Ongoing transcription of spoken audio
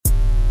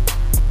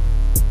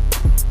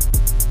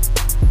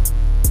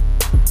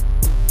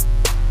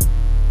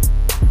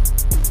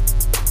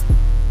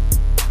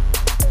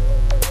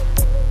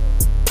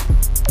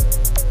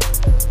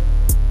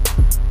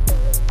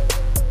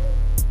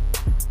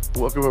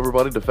Welcome,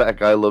 everybody, to Fat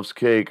Guy Loves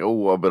Cake.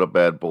 Oh, I've been a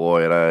bad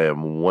boy, and I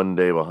am one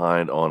day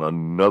behind on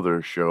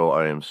another show.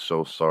 I am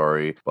so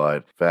sorry,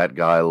 but Fat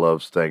Guy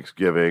loves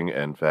Thanksgiving,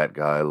 and Fat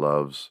Guy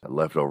loves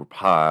leftover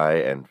pie,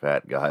 and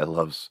Fat Guy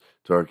loves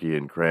turkey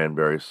and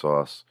cranberry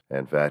sauce,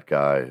 and Fat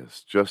Guy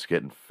is just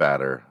getting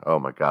fatter. Oh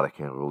my God, I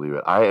can't believe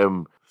it. I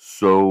am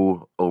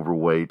so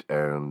overweight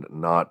and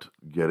not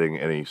getting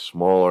any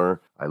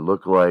smaller. I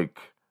look like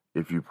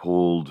if you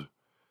pulled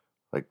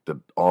like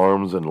the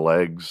arms and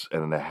legs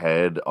and the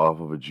head off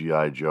of a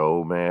G.I.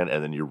 Joe, man,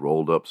 and then you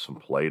rolled up some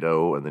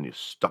Play-Doh, and then you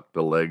stuck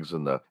the legs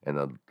and the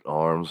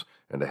arms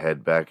and the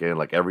head back in.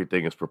 Like,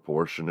 everything is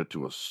proportionate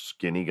to a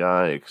skinny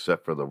guy,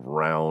 except for the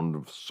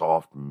round,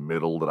 soft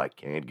middle that I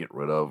can't get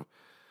rid of,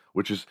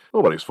 which is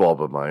nobody's fault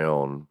but my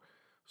own.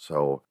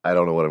 So I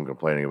don't know what I'm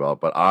complaining about,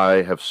 but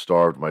I have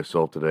starved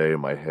myself today.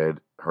 My head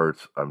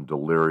hurts. I'm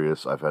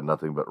delirious. I've had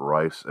nothing but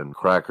rice and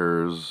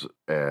crackers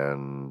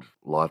and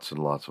lots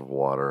of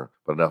water.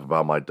 But enough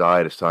about my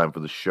diet. It's time for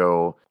the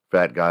show.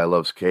 Fat Guy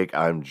Loves Cake.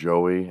 I'm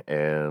Joey,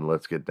 and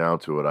let's get down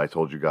to it. I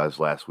told you guys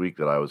last week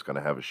that I was going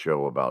to have a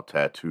show about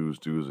tattoos,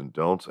 do's, and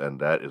don'ts,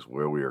 and that is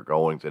where we are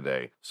going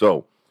today.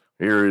 So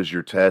here is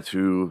your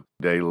tattoo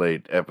day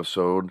late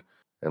episode.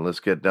 And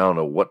let's get down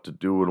to what to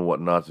do and what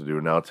not to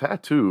do. Now,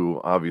 tattoo,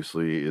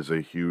 obviously, is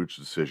a huge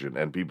decision.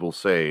 And people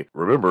say,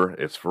 remember,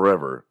 it's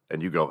forever.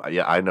 And you go,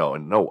 yeah, I know.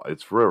 And no,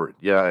 it's forever.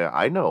 Yeah,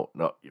 I know.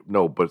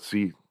 No, but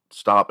see,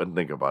 stop and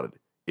think about it.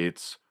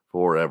 It's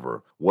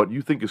forever. What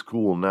you think is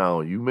cool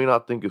now, you may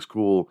not think is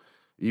cool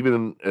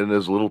even in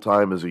as little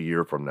time as a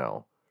year from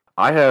now.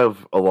 I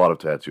have a lot of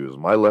tattoos.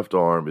 My left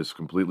arm is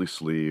completely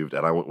sleeved,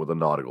 and I went with a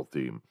nautical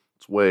theme.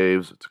 It's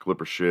waves, it's a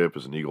clipper ship,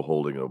 it's an eagle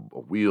holding a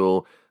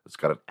wheel, it's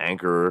got an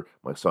anchor,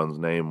 my son's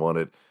name on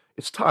it.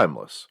 It's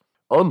timeless.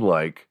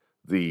 Unlike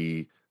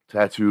the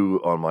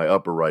tattoo on my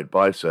upper right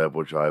bicep,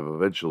 which I've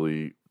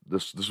eventually,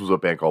 this was a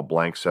band called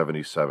Blank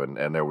 77,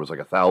 and there was like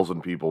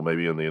 1,000 people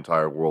maybe in the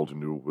entire world who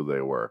knew who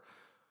they were.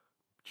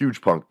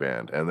 Huge punk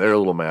band, and their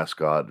little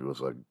mascot was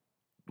a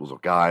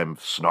guy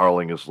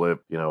snarling his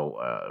lip,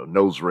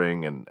 nose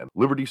ring and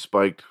liberty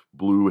spiked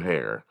blue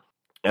hair.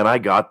 And I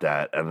got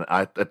that, and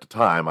at the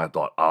time I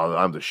thought, oh,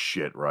 I'm the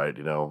shit, right?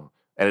 And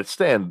it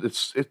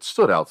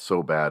stood out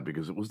so bad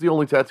because it was the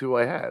only tattoo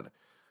I had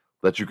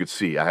that you could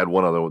see. I had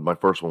one other. My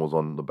first one was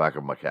on the back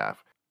of my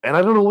calf. And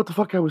I don't know what the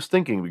fuck I was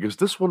thinking, because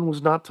this one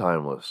was not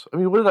timeless. I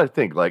mean, what did I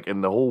think? Like,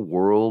 in the whole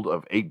world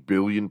of 8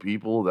 billion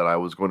people, that I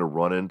was going to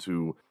run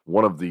into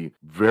one of the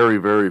very,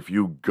 very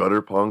few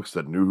gutter punks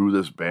that knew who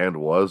this band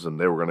was, and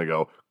they were going to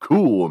go,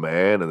 cool,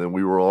 man, and then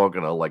we were all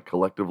going to, like,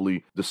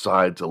 collectively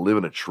decide to live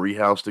in a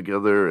treehouse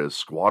together as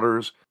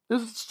squatters.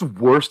 This is the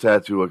worst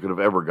tattoo I could have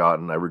ever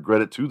gotten. I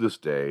regret it to this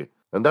day,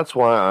 and that's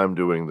why I'm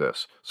doing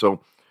this.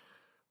 So,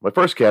 my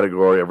first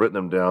category, I've written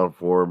them down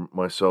for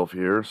myself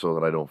here so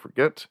that I don't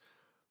forget.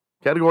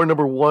 Category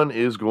number 1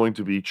 is going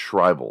to be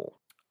tribal.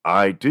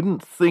 I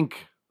didn't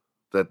think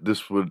that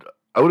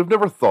I would have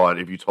never thought,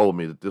 if you told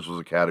me that this was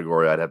a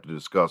category I'd have to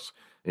discuss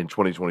in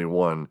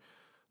 2021,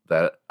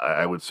 that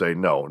I would say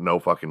no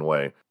fucking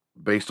way.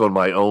 Based on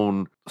my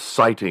own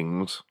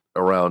sightings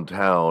around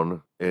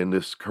town in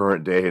this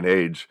current day and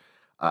age,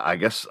 I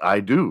guess I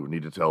do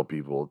need to tell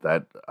people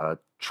that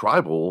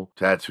tribal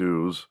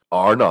tattoos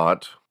are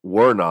not,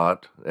 were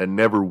not, and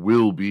never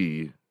will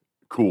be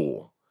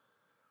cool.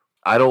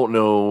 I don't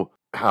know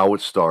how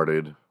it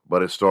started,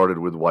 but it started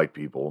with white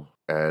people,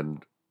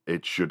 and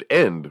it should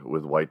end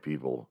with white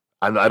people.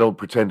 And I don't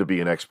pretend to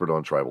be an expert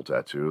on tribal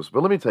tattoos,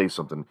 but let me tell you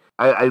something.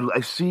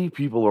 I see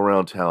people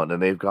around town,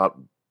 and they've got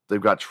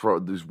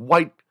these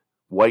white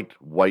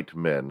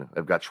men.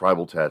 They've got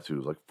tribal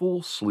tattoos, like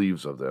full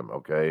sleeves of them.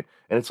 Okay,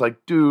 and it's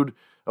like, dude,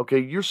 okay,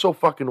 you're so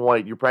fucking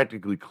white, you're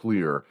practically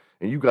clear,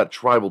 and you got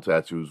tribal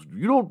tattoos.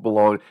 You don't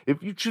belong.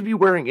 If you should be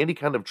wearing any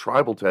kind of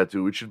tribal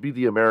tattoo, it should be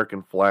the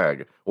American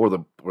flag or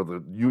the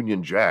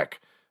Union Jack.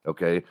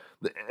 Okay,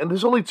 and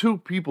there's only 2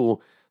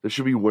 people that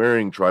should be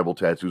wearing tribal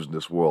tattoos in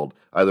this world: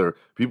 either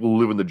people who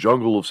live in the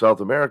jungle of South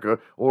America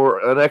or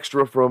an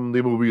extra from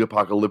the movie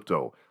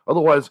Apocalypto.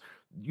 Otherwise,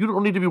 you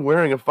don't need to be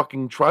wearing a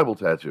fucking tribal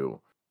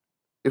tattoo.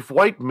 If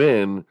white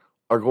men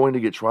are going to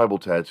get tribal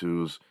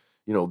tattoos,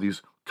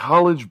 these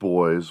college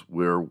boys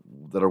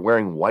that are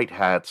wearing white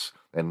hats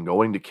and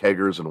going to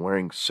keggers and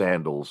wearing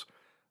sandals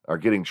are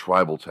getting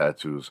tribal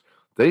tattoos.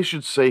 They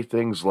should say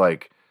things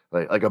like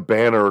a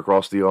banner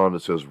across the arm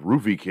that says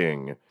Roofie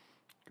King,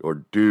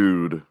 or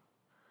dude,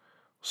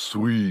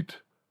 sweet,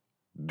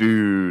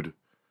 dude.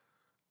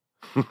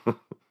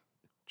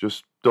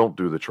 Just don't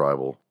do the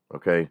tribal,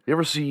 okay? You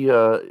ever see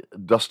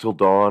Dusk Till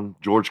Dawn,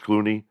 George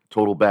Clooney,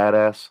 total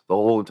badass, the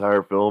whole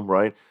entire film,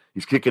 right?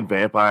 He's kicking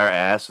vampire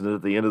ass, and then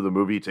at the end of the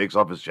movie, he takes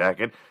off his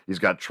jacket. He's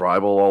got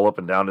tribal all up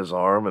and down his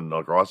arm and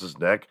across his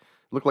neck.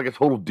 Looked like a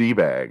total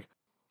D-bag.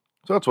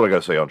 So that's what I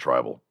gotta say on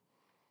tribal.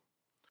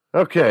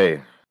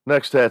 Okay,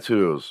 next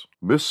tattoos.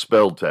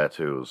 Misspelled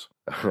tattoos.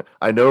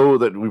 I know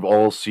that we've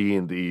all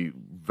seen the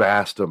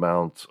vast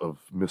amounts of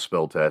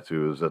misspelled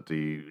tattoos that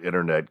the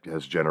internet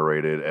has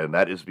generated, and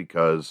that is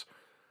because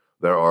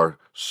There are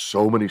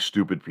so many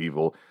stupid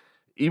people.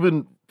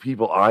 Even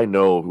people I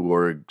know who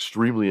are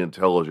extremely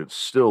intelligent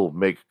still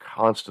make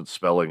constant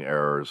spelling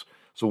errors.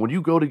 So when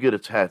you go to get a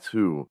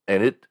tattoo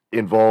and it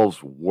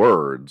involves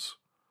words,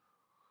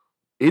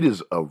 it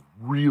is a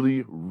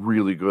really,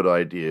 really good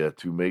idea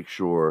to make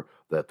sure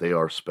that they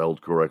are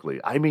spelled correctly.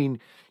 I mean,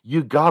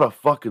 you got a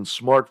fucking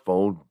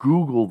smartphone,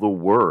 Google the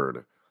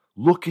word.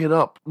 Look it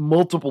up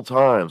multiple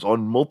times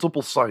on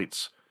multiple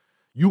sites.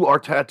 You are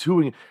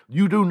tattooing.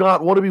 You do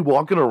not want to be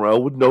walking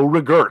around with no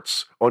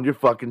regrets on your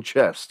fucking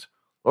chest.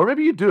 Or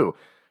maybe you do.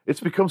 It's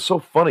become so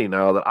funny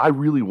now that I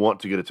really want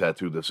to get a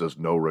tattoo that says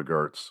no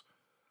regrets.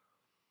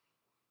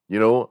 You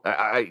know,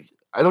 I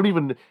don't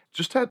even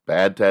just had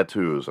bad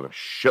tattoos, and a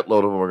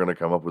shitload of them are going to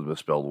come up with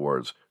misspelled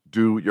words.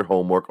 Do your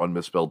homework on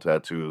misspelled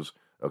tattoos,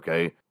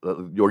 okay?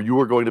 Or you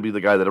are going to be the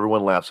guy that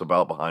everyone laughs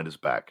about behind his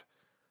back.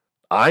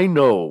 I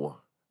know,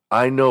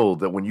 I know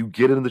that when you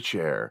get in the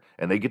chair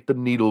and they get the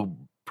needle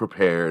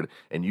prepared,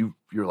 and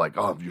you're like,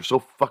 oh, you're so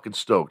fucking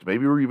stoked.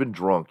 Maybe you're even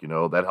drunk. You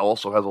know that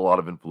also has a lot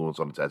of influence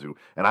on a tattoo.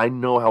 And I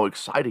know how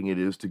exciting it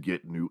is to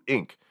get new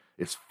ink.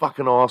 It's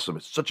fucking awesome.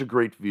 It's such a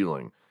great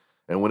feeling.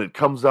 And when it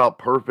comes out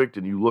perfect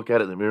and you look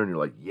at it in the mirror and you're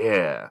like,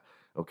 yeah,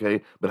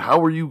 okay. But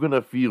how are you going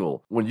to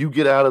feel when you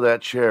get out of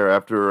that chair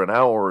after an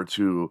hour or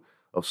two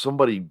of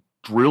somebody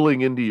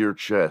drilling into your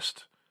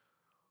chest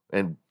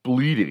and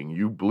bleeding?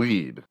 You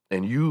bleed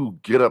and you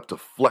get up to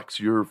flex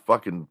your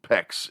fucking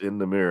pecs in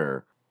the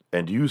mirror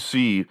and you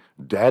see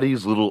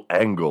daddy's little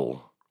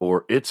angle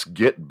or it's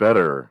get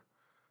better.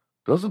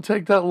 Doesn't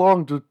take that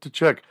long to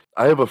check.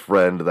 I have a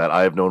friend that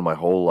I have known my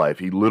whole life.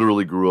 He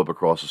literally grew up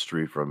across the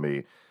street from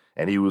me.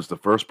 And he was the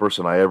first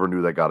person I ever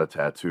knew that got a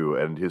tattoo.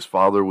 And his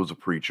father was a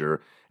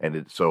preacher.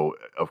 And so,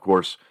 of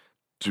course,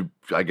 to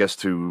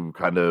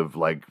kind of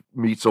like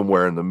meet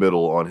somewhere in the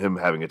middle on him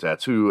having a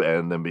tattoo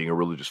and them being a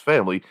religious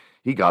family,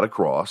 he got a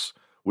cross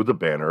with a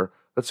banner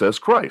that says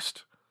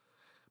Christ.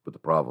 But the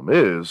problem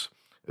is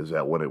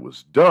that when it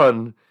was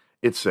done,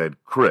 it said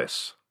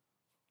Chris.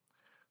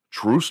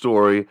 True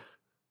story.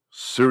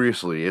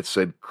 Seriously, it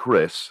said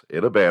Chris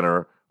in a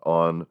banner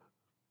on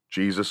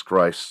Jesus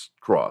Christ's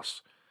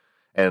cross.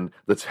 And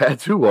the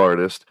tattoo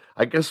artist,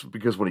 I guess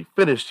because when he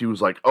finished, he was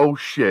like, oh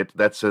shit,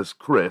 that says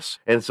Chris.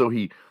 And so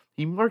he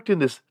marked in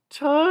this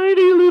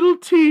tiny little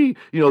T.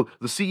 You know,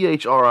 the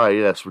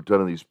CHRIS were done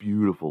in these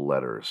beautiful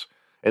letters.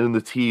 And then the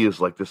T is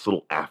like this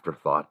little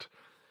afterthought.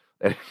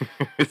 And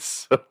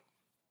it's so...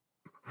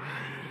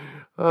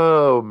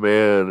 Oh,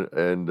 man.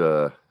 And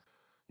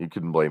you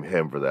couldn't blame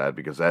him for that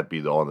because that'd be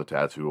on the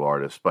tattoo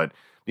artist. But,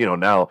 you know,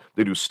 now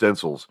they do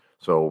stencils.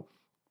 So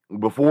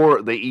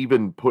before they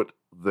even put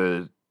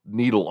the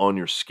needle on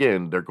your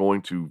skin, they're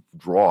going to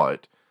draw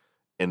it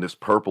in this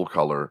purple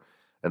color,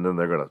 and then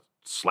they're going to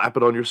slap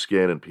it on your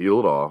skin and peel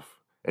it off,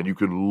 and you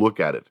can look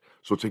at it.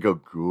 So take a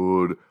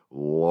good,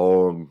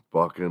 long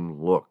fucking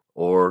look,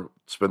 or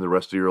spend the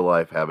rest of your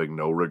life having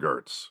no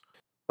regrets.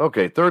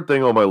 Okay, third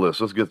thing on my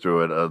list. Let's get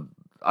through it.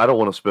 I don't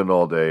want to spend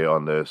all day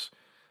on this.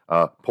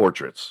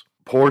 Portraits.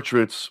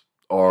 Portraits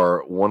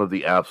are one of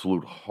the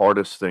absolute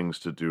hardest things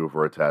to do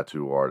for a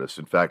tattoo artist.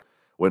 In fact,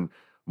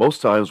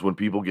 most times when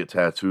people get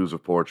tattoos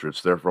of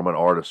portraits, they're from an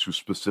artist who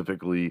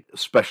specifically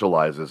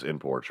specializes in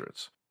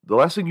portraits. The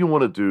last thing you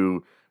want to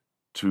do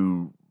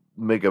to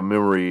make a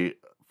memory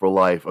for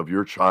life of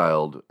your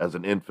child as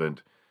an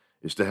infant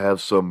is to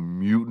have some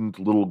mutant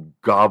little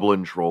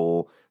goblin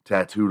troll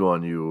tattooed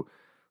on you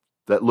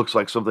that looks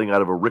like something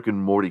out of a Rick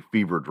and Morty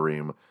fever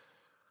dream.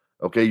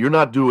 Okay, you're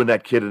not doing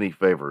that kid any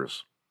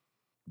favors.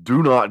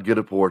 Do not get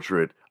a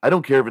portrait. I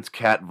don't care if it's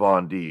Kat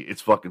Von D.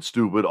 It's fucking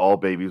stupid. All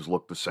babies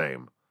look the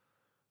same.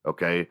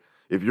 Okay?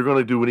 If you're going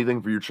to do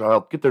anything for your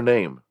child, get their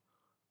name.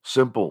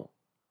 Simple.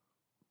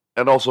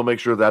 And also make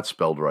sure that's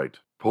spelled right.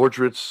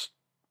 Portraits,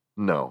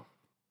 no.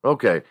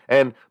 Okay,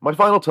 and my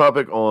final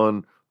topic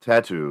on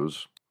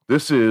tattoos.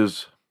 This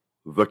is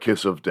the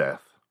kiss of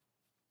death.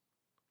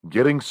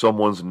 Getting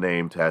someone's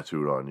name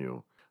tattooed on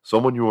you.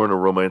 Someone you are in a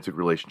romantic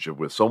relationship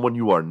with. Someone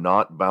you are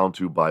not bound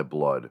to by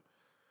blood.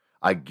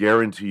 I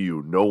guarantee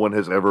you, no one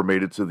has ever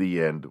made it to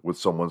the end with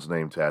someone's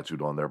name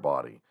tattooed on their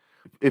body.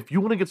 If you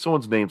want to get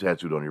someone's name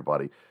tattooed on your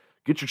body,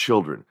 get your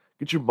children,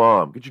 get your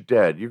mom, get your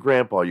dad, your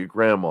grandpa, your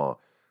grandma,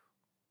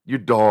 your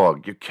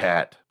dog, your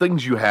cat,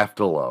 things you have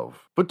to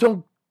love. But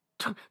don't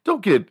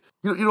get,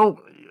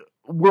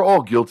 we're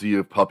all guilty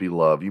of puppy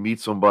love. You meet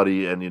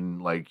somebody and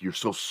you're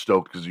so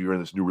stoked because you're in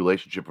this new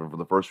relationship, and for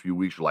the first few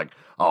weeks you're like,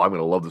 oh, I'm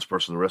going to love this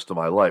person the rest of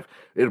my life.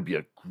 It'd be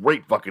a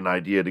great fucking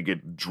idea to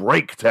get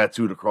Drake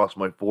tattooed across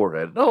my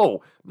forehead.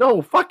 No,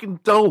 fucking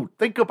don't.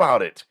 Think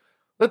about it.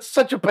 That's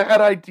such a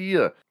bad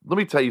idea. Let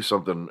me tell you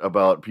something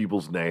about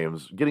people's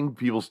names. Getting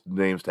people's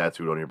names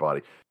tattooed on your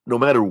body. No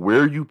matter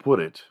where you put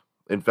it,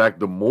 in fact,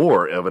 the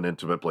more of an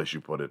intimate place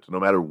you put it, no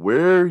matter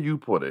where you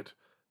put it,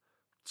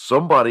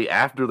 somebody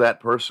after that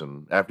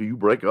person, after you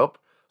break up,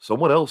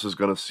 someone else is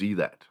going to see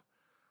that.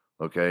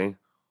 Okay?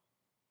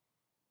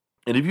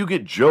 And if you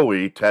get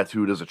Joey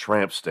tattooed as a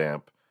tramp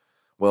stamp,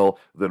 well,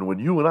 then when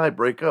you and I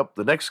break up,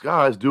 the next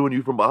guy's doing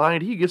you from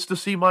behind, he gets to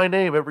see my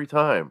name every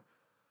time.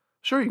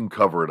 Sure, you can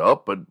cover it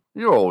up, but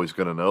you're always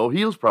going to know.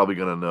 He was probably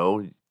going to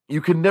know.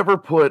 You can never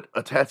put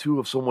a tattoo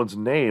of someone's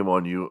name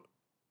on you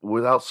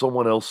without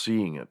someone else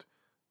seeing it.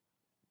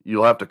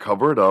 You'll have to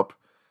cover it up,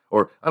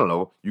 or I don't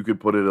know. You could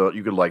put it.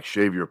 You could like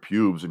shave your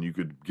pubes, and you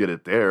could get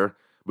it there.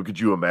 But could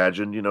you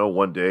imagine?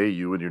 One day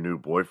you and your new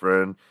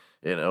boyfriend,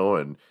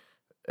 and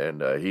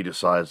he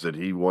decides that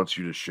he wants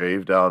you to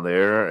shave down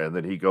there, and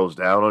then he goes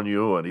down on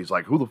you, and he's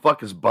like, "Who the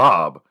fuck is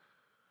Bob?"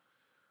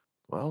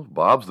 Well,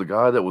 Bob's the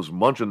guy that was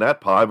munching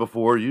that pie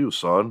before you,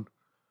 son.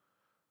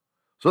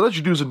 So that's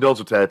your do's and don'ts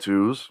of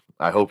tattoos.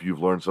 I hope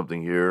you've learned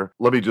something here.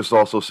 Let me just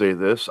also say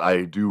this.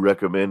 I do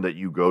recommend that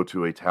you go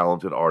to a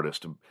talented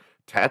artist.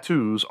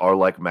 Tattoos are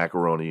like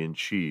macaroni and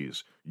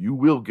cheese. You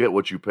will get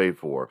what you pay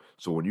for.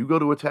 So when you go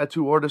to a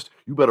tattoo artist,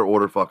 you better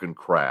order fucking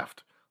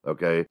craft.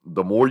 Okay?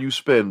 The more you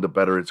spend, the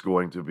better it's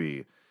going to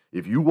be.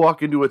 If you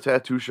walk into a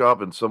tattoo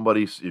shop and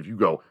if you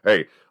go,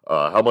 hey,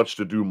 how much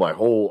to do my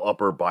whole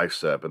upper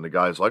bicep? And the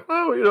guy's like,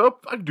 oh,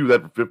 I can do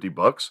that for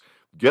 $50.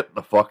 Get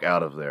the fuck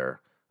out of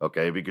there.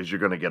 Okay, because you're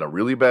going to get a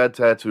really bad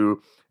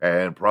tattoo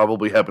and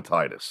probably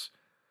hepatitis.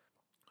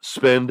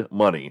 Spend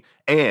money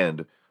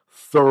and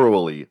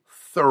thoroughly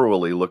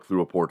look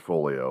through a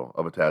portfolio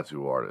of a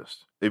tattoo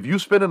artist. If you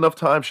spend enough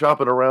time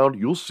shopping around,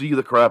 you'll see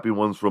the crappy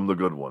ones from the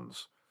good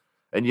ones.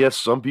 And yes,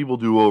 some people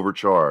do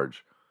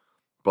overcharge.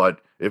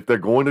 But if they're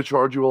going to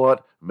charge you a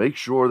lot, make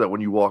sure that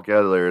when you walk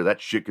out of there,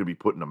 that shit can be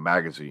put in a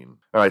magazine.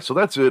 All right, so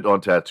that's it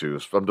on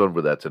tattoos. I'm done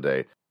with that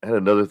today. And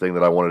another thing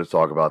that I wanted to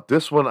talk about.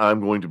 This one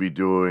I'm going to be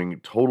doing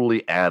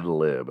totally ad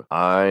lib.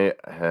 I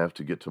have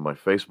to get to my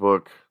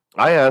Facebook.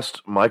 I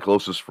asked my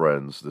closest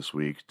friends this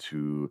week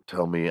to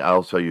tell me,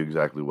 I'll tell you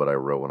exactly what I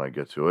wrote when I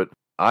get to it.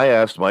 I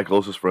asked my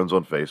closest friends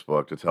on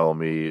Facebook to tell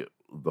me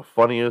the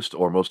funniest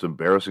or most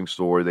embarrassing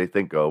story they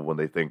think of when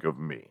they think of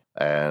me.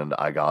 And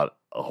I got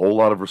a whole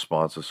lot of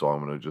responses, so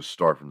I'm going to just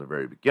start from the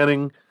very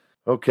beginning.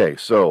 Okay,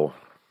 so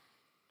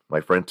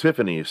my friend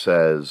Tiffany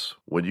says,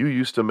 when you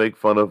used to make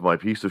fun of my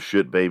piece of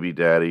shit baby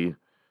daddy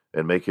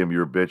and make him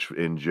your bitch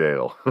in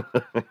jail.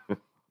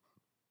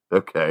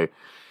 Okay.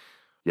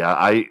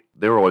 Yeah,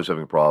 they were always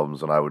having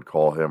problems, and I would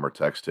call him or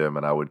text him,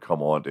 and I would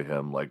come on to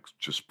him like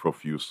just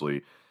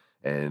profusely,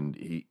 and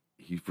he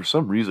for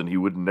some reason he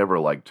would never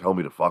like tell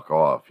me to fuck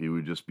off. He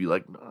would just be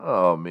like,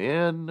 "No,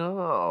 man,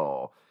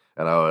 no."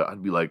 And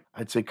I'd be like,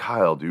 I'd say,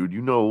 "Kyle, dude,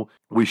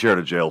 we shared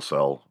a jail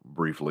cell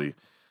briefly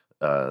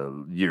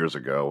years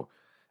ago,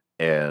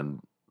 and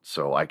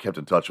so I kept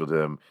in touch with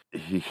him.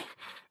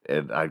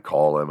 And I'd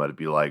call him. I'd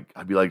be like,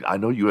 I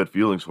know you had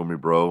feelings for me,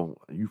 bro.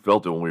 You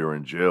felt it when we were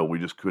in jail. We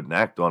just couldn't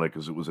act on it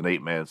because it was an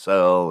 8-man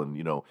cell,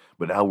 and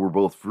but now we're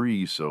both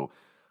free. So,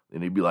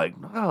 and he'd be like,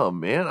 no,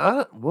 man,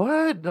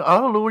 what? I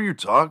don't know what you're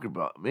talking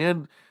about,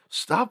 man.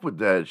 Stop with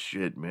that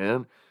shit,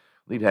 man."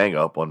 He'd hang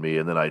up on me,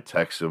 and then I'd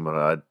text him, and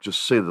I'd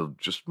just say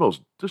just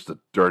the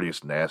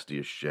dirtiest,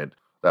 nastiest shit.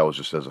 That was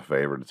just as a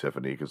favor to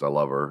Tiffany because I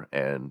love her,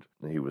 and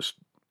he was,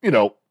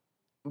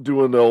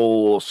 doing the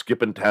old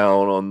skipping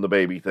town on the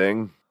baby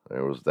thing.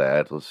 There was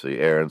that. Let's see.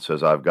 Aaron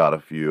says, I've got a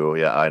few.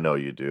 Yeah, I know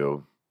you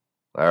do.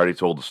 I already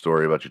told the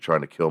story about you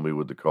trying to kill me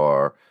with the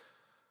car,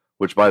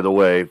 which, by the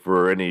way,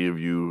 for any of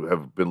you who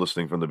have been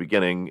listening from the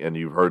beginning and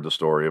you've heard the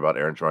story about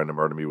Aaron trying to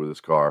murder me with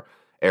his car,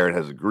 Aaron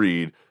has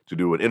agreed to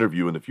do an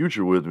interview in the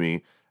future with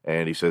me,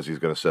 and he says he's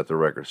going to set the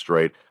record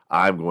straight.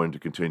 I'm going to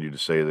continue to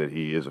say that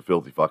he is a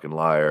filthy fucking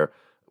liar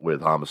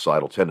with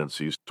homicidal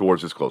tendencies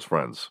towards his close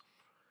friends.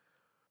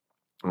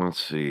 Let's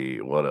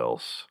see, what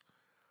else?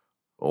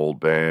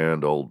 Old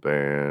band.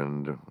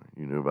 You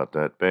knew about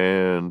that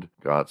band.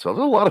 Got so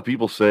there's a lot of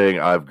people saying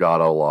I've got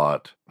a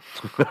lot.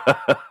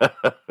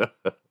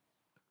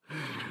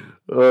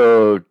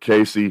 Oh,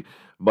 Casey,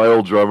 my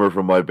old drummer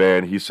from my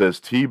band, he says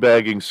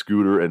teabagging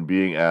Scooter and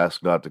being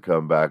asked not to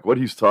come back. What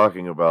he's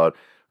talking about,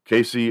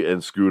 Casey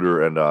and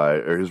Scooter and I,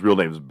 or his real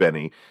name's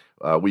Benny,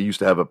 we used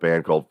to have a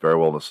band called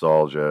Farewell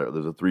Nostalgia.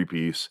 There's a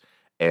 3-piece,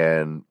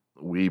 and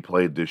we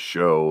played this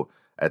show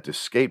at this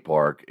skate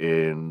park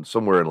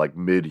somewhere in like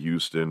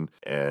mid-Houston,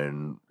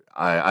 and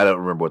I don't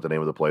remember what the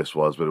name of the place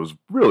was, but it was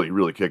really,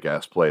 really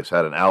kick-ass place.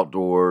 Had an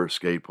outdoor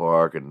skate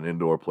park and an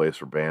indoor place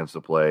for bands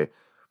to play,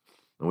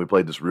 and we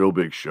played this real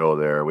big show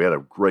there. We had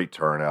a great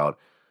turnout,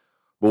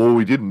 but what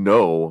we didn't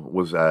know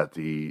was that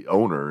the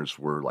owners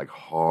were like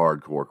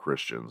hardcore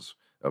Christians,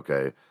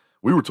 okay?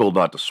 We were told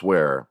not to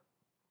swear.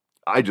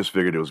 I just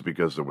figured it was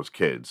because there was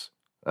kids.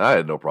 I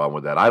had no problem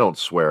with that. I don't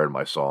swear in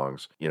my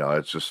songs.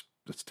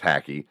 It's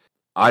tacky.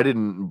 I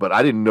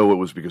didn't know it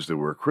was because they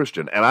were a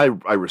Christian, and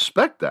I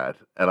respect that,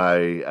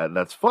 and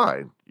that's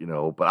fine,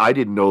 but I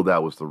didn't know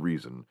that was the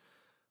reason,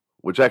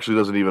 which actually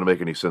doesn't even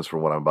make any sense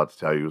from what I'm about to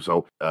tell you.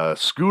 So,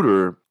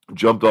 Scooter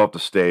jumped off the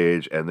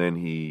stage, and then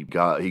he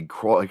kind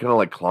of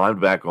like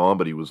climbed back on,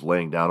 but he was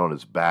laying down on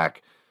his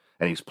back,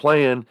 and he's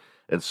playing,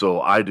 and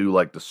so I do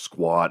like the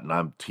squat, and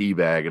I'm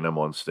teabagging him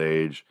on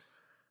stage,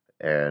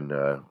 and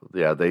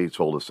they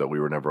told us that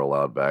we were never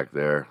allowed back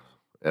there.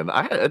 And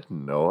I didn't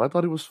know. I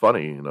thought it was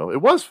funny,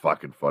 It was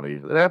fucking funny.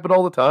 It happened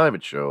all the time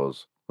at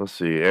shows. Let's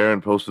see.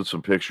 Aaron posted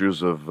some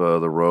pictures of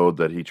the road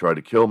that he tried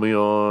to kill me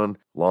on.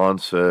 Lon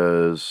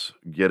says,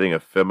 getting a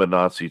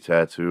feminazi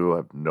tattoo. I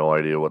have no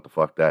idea what the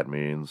fuck that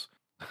means.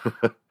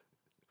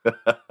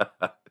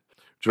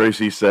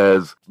 Tracy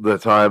says, the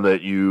time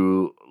that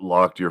you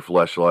locked your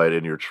Fleshlight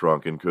in your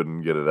trunk and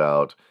couldn't get it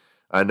out.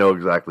 I know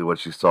exactly what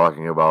she's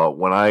talking about.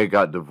 When I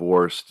got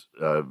divorced,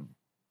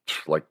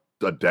 like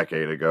a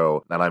decade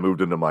ago, and I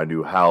moved into my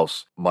new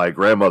house, my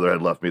grandmother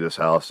had left me this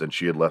house, and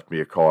she had left me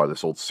a car,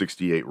 this old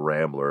 68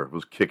 Rambler. It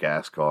was a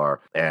kick-ass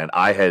car. And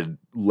I had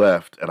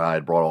left, and I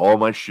had brought all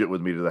my shit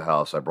with me to the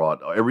house. I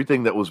brought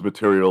everything that was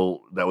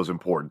material that was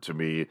important to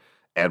me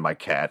and my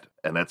cat,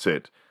 and that's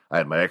it. I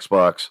had my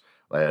Xbox,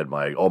 I had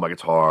all my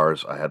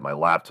guitars, I had my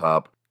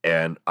laptop,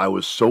 and I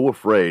was so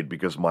afraid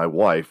because my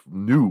wife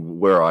knew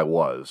where I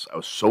was. I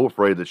was so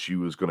afraid that she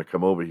was going to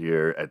come over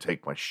here and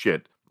take my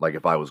shit. Like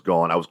if I was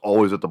gone, I was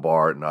always at the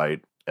bar at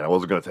night, and I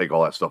wasn't going to take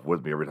all that stuff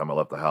with me every time I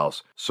left the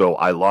house. So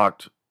I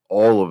locked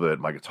all of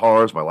it, my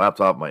guitars, my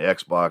laptop, my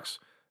Xbox,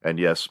 and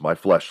yes, my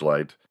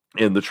Fleshlight,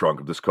 in the trunk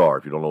of this car.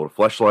 If you don't know what a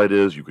Fleshlight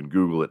is, you can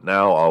Google it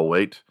now. I'll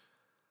wait.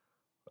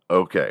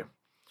 Okay.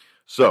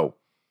 So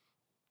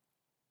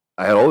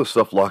I had all this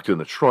stuff locked in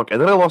the trunk, and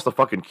then I lost the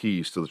fucking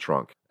keys to the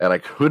trunk, and I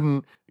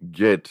couldn't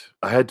get.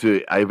 I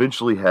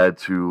eventually had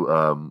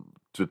to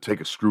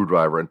take a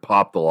screwdriver and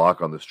pop the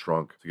lock on this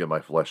trunk to get my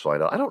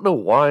Fleshlight out. I don't know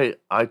why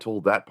I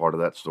told that part of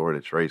that story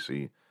to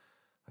Tracy.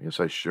 I guess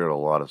I shared a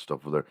lot of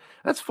stuff with her.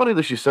 That's funny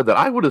that she said that.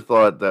 I would have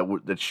thought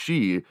that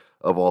she,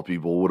 of all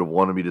people, would have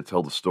wanted me to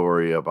tell the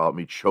story about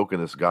me choking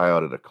this guy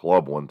out at a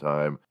club one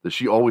time that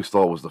she always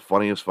thought was the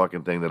funniest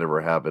fucking thing that ever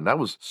happened. That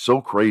was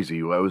so crazy.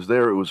 I was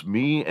there. It was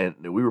me, and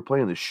we were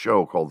playing this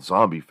show called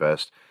Zombie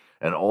Fest,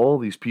 and all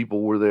these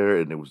people were there,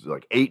 and it was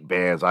like 8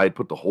 bands. I had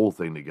put the whole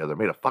thing together,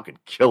 made a fucking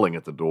killing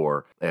at the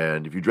door.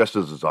 And if you dressed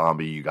as a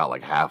zombie, you got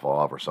like half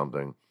off or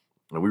something.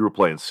 And we were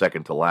playing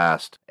second to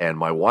last, and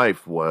my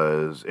wife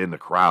was in the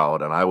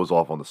crowd, and I was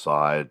off on the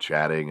side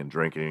chatting and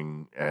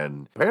drinking,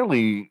 and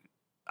apparently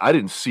I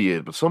didn't see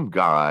it, but some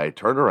guy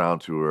turned around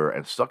to her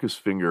and stuck his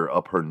finger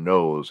up her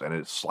nose, and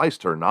it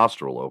sliced her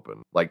nostril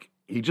open. Like,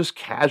 he just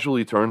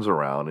casually turns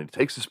around and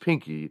takes his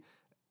pinky,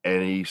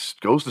 and he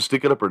goes to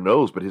stick it up her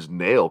nose, but his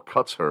nail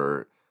cuts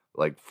her,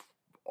 like,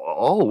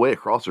 all the way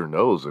across her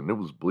nose, and it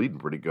was bleeding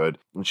pretty good.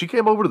 And she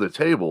came over to the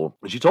table,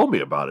 and she told me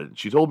about it.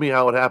 She told me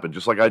how it happened,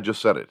 just like I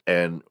just said it.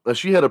 And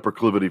she had a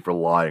proclivity for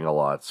lying a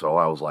lot, so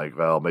I was like,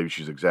 well, maybe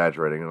she's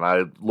exaggerating. And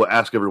I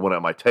asked everyone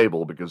at my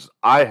table, because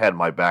I had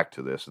my back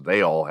to this.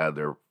 They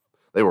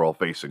were all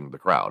facing the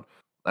crowd.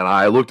 And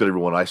I looked at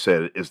everyone, I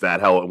said, is that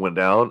how it went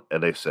down?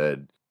 And they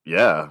said,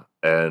 yeah.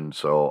 And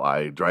so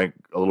I drank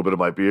a little bit of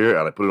my beer,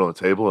 and I put it on the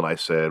table, and I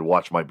said,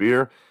 watch my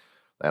beer.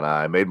 And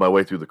I made my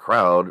way through the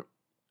crowd,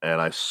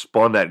 and I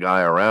spun that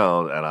guy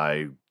around, and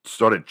I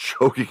started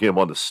choking him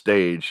on the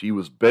stage. He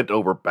was bent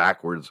over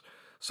backwards,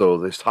 so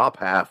his top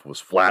half was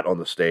flat on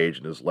the stage,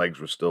 and his legs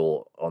were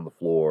still on the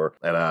floor.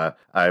 And I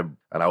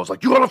was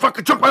like, "You wanna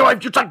fucking choke my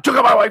wife? You choke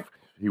my wife!"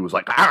 He was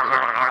like,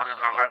 "Ah!"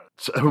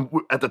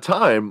 So, at the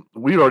time,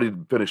 we'd already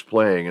finished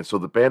playing, and so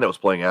the band that was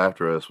playing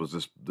after us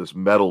was this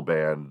metal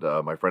band.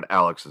 My friend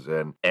Alex is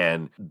in,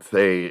 and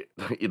they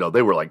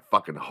were like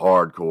fucking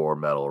hardcore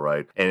metal,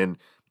 right? And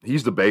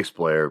he's the bass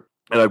player.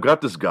 And I've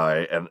got this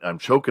guy, and I'm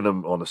choking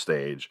him on the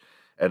stage,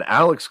 and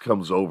Alex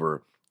comes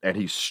over, and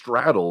he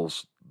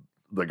straddles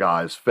the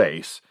guy's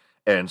face,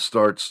 and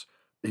starts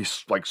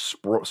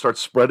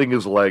spreading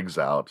his legs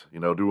out,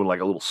 doing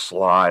like a little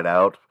slide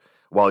out,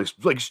 while he's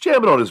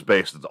jamming on his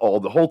bass the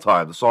whole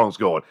time. The song's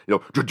going,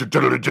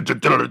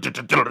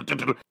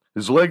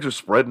 his legs are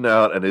spreading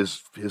out, and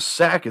his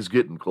sack is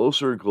getting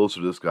closer and closer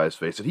to this guy's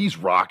face, and he's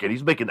rocking.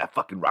 He's making that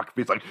fucking rock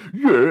face, like,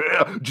 yeah,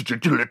 and he's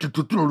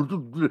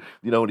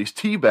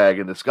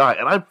teabagging this guy,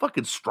 and I'm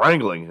fucking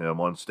strangling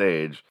him on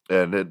stage,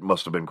 and it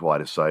must have been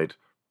quite a sight.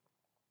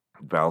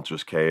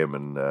 Bouncers came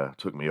and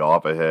took me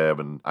off of him,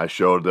 and I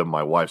showed them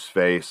my wife's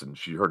face, and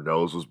her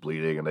nose was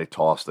bleeding, and they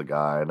tossed the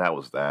guy, and that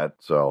was that.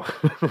 So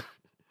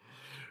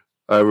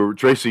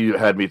Tracy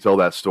had me tell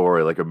that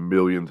story like a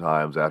million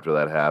times after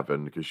that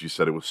happened, because she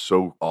said it was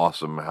so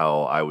awesome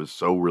how I was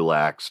so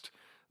relaxed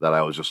that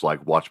I was just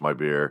like, watch my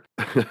beer.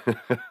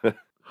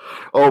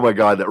 Oh my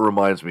God, that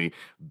reminds me.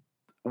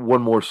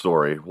 One more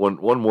story.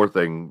 One more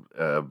thing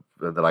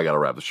that I got to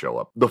wrap the show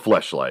up. The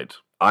Fleshlight.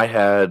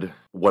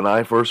 When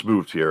I first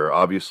moved here,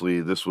 obviously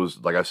this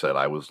was, like I said,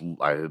 I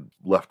had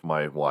left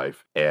my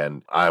wife,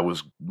 and I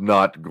was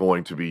not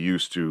going to be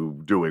used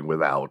to doing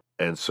without.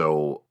 And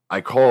so I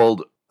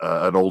called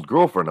an old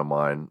girlfriend of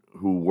mine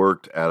who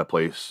worked at a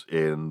place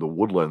in the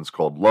Woodlands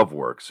called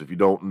Loveworks. If you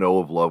don't know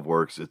of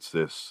Loveworks, it's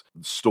this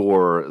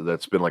store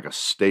that's been like a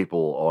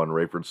staple on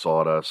Rayford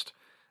Sawdust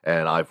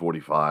and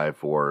I-45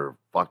 for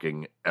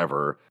fucking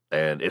ever.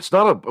 And it's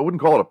not I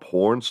wouldn't call it a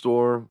porn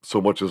store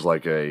so much as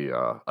like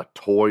a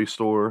toy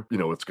store.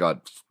 It's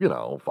got,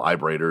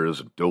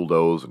 vibrators and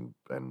dildos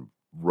and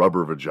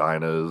rubber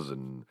vaginas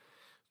and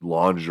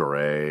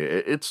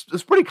lingerie. It's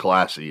pretty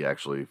classy,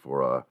 actually,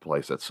 for a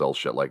place that sells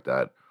shit like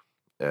that.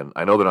 And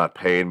I know they're not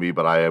paying me,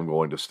 but I am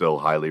going to still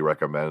highly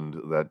recommend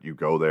that you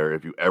go there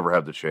if you ever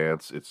have the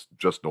chance. It's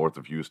just north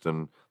of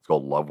Houston. It's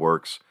called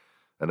Loveworks,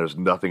 and there's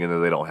nothing in there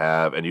they don't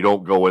have. And you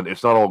don't go in;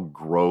 it's not all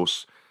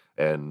gross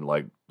and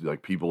like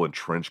people in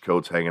trench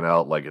coats hanging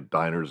out like at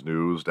Diners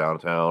News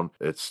downtown.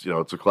 It's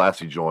it's a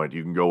classy joint.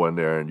 You can go in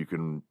there and you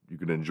can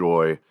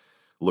enjoy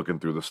looking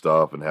through the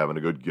stuff and having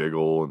a good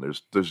giggle. And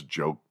there's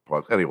joke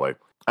parts. Anyway,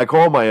 I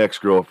call my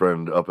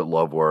ex-girlfriend up at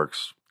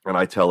Loveworks and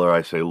I tell her,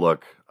 I say,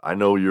 look, I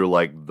know you're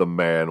like the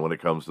man when it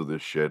comes to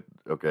this shit.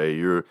 Okay,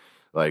 you're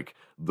like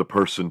the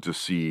person to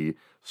see.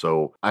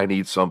 So I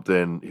need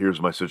something. Here's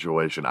my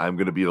situation. I'm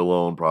going to be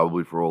alone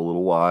probably for a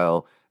little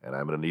while, and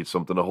I'm going to need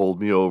something to hold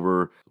me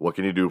over. What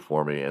can you do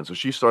for me? And so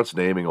she starts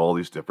naming all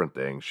these different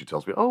things. She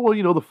tells me, oh, well,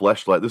 the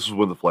Fleshlight. This is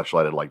when the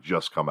Fleshlight had like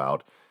just come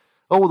out.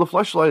 Oh, well, the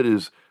Fleshlight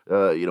is,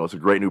 it's a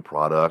great new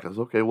product. I was,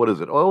 okay, what is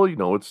it? Oh,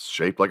 it's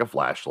shaped like a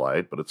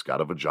flashlight, but it's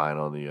got a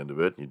vagina on the end of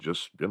it. You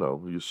just,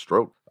 you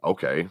stroke.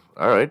 Okay,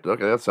 all right,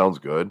 okay, that sounds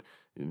good.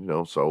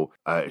 So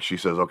she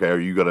says, okay, are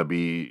you going to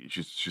be,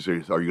 she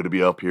says, are you going to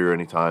be up here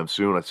anytime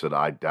soon? I said,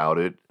 I doubt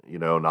it,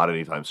 not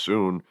anytime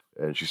soon.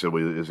 And she said,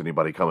 well, is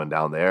anybody coming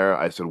down there?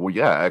 I said, well,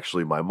 yeah,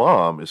 actually, my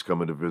mom is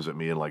coming to visit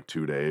me in like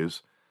 2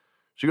 days.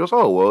 She goes,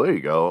 oh, well, there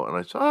you go. And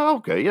I said, oh,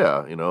 okay,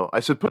 yeah, I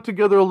said, put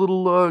together a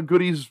little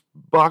goodies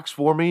box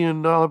for me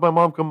and let my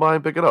mom come by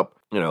and pick it up,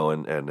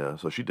 and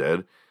so she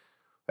did.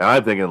 And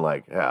I'm thinking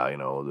like, yeah,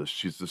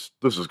 this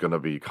is going to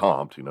be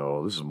comped,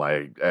 this is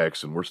my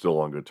ex and we're still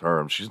on good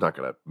terms. She's not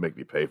going to make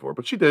me pay for it,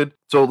 but she did.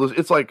 So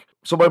it's like,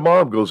 so my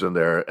mom goes in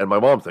there and my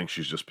mom thinks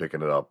she's just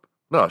picking it up.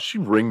 No, she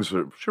rings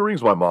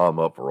my mom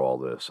up for all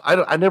this.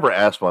 I never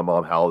asked my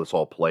mom how this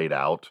all played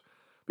out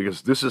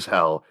because this is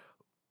how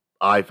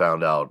I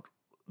found out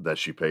that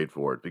she paid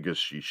for it, because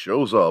she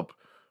shows up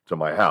to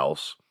my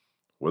house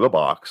with a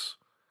box,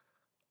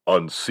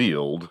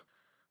 unsealed,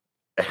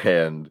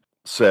 and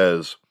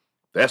says,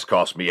 this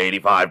cost me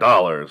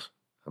 $85.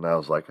 And I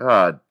was like,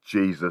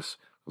 Jesus.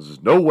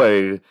 There's no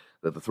way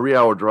that the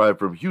 3-hour drive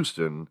from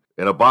Houston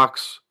in a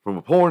box from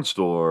a porn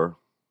store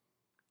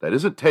that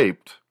isn't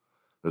taped,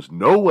 there's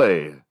no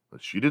way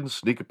that she didn't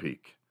sneak a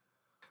peek.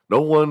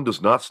 No one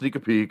does not sneak a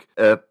peek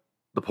at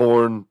the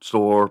porn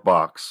store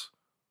box.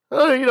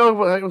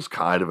 I was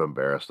kind of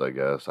embarrassed, I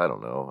guess. I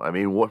don't know. I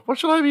mean, what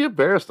should I be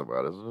embarrassed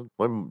about? It's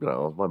my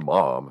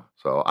mom.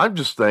 So I'm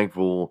just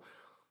thankful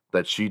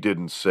that she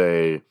didn't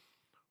say,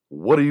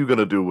 what are you going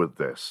to do with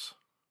this?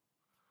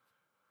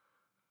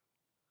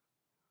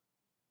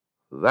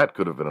 That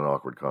could have been an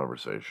awkward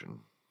conversation.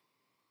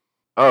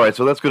 All right,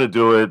 so that's going to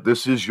do it.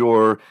 This is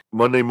your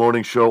Monday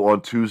morning show on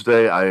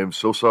Tuesday. I am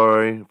so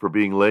sorry for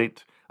being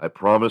late. I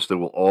promise they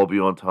will all be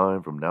on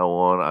time from now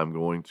on. I'm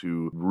going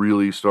to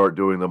really start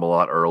doing them a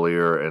lot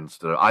earlier.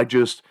 I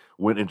just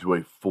went into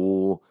a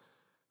full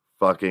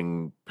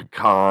fucking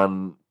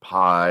pecan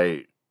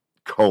pie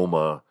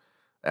coma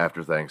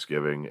after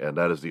Thanksgiving, and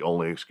that is the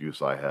only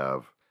excuse I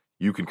have.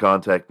 You can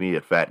contact me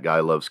at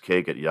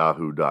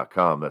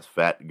fatguylovescake@yahoo.com. That's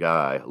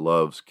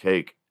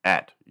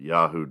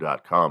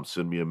fatguylovescake@yahoo.com.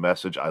 Send me a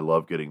message. I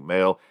love getting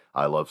mail.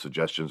 I love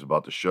suggestions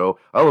about the show.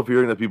 I love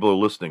hearing that people are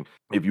listening.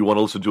 If you want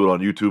to listen to it on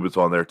YouTube, it's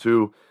on there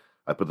too.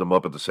 I put them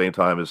up at the same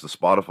time as the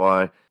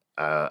Spotify.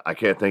 I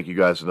can't thank you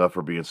guys enough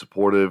for being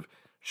supportive.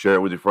 Share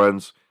it with your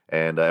friends,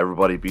 and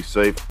everybody be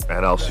safe,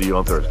 and I'll see you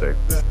on Thursday.